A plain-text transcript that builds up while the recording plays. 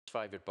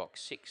favourite,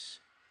 box 6.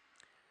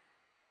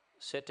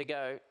 Set to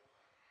go.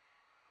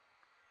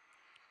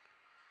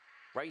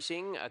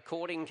 Racing,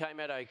 According came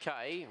out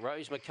okay.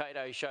 Rose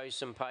Mercado shows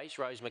some pace.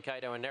 Rose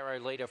Mercado, a narrow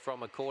leader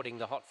from According,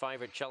 the hot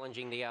favourite,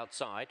 challenging the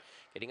outside.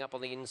 Getting up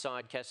on the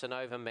inside,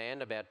 Casanova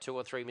Man, about 2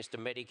 or 3, Mr.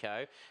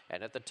 Medico.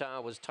 And at the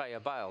tar was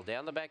Taya Bale.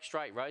 Down the back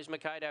straight, Rose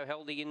Mercado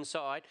held the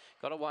inside.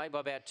 Got away by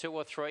about 2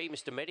 or 3.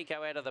 Mr.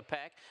 Medico out of the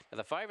pack. Now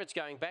the favourite's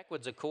going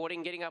backwards,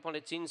 According. Getting up on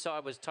its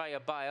inside was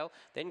Taya Bale.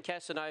 Then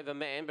Casanova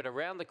Man. But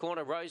around the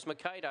corner, Rose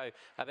Mercado,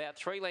 about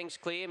 3 lengths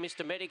clear.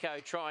 Mr. Medico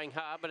trying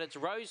hard, but it's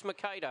Rose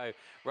Mercado.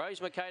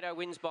 Rose Mercado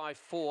wins by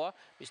 4.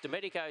 Mr.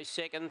 Medico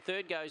second.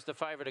 Third goes the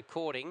favourite,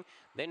 According.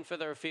 Then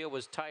further afield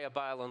was Taya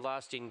Bale, and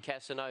last in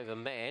Casanova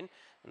Man.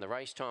 And the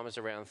race time is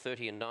around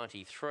 30 and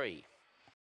 93.